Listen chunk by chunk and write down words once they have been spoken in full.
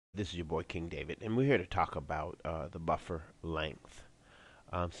This is your boy King David, and we're here to talk about the buffer length.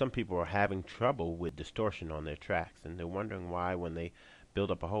 Some people are having trouble with distortion on their tracks, and they're wondering why, when they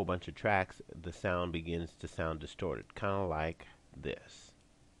build up a whole bunch of tracks, the sound begins to sound distorted, kind of like this.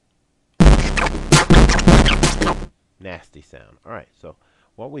 Nasty sound. Alright, so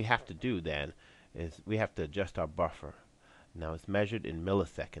what we have to do then is we have to adjust our buffer. Now it's measured in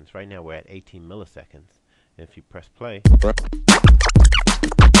milliseconds. Right now we're at 18 milliseconds. And if you press play,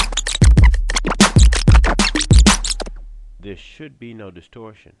 there should be no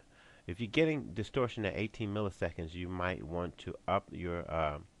distortion. If you're getting distortion at 18 milliseconds, you might want to up your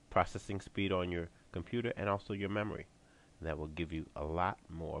processing speed on your computer and also your memory. That will give you a lot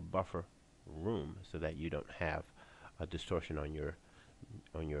more buffer room so that you don't have a distortion on your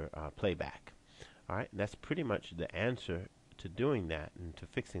playback. All right, that's pretty much the answer to doing that and to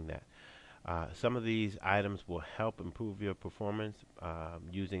fixing that. Some of these items will help improve your performance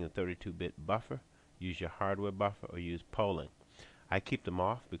using a 32-bit buffer. Use your hardware buffer or use polling. I keep them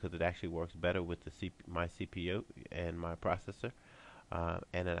off because it actually works better with my CPU and my processor,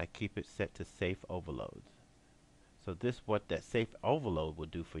 and then I keep it set to safe overloads. So what that safe overload will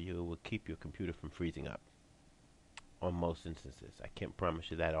do for you, it will keep your computer from freezing up on most instances. I can't promise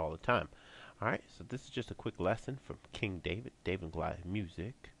you that all the time. Alright, so this is just a quick lesson from King David, David and Goliath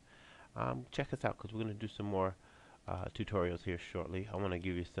Music. Check us out because we're going to do some more tutorials here shortly. I want to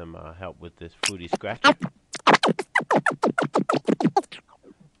give you some help with this Fruity Scratcher.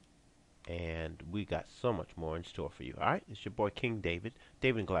 And we got so much more in store for you. Alright, it's your boy King David,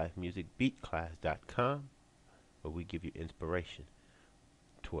 David and Goliath Music, beatclass.com, where we give you inspiration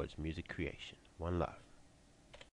towards music creation. One love.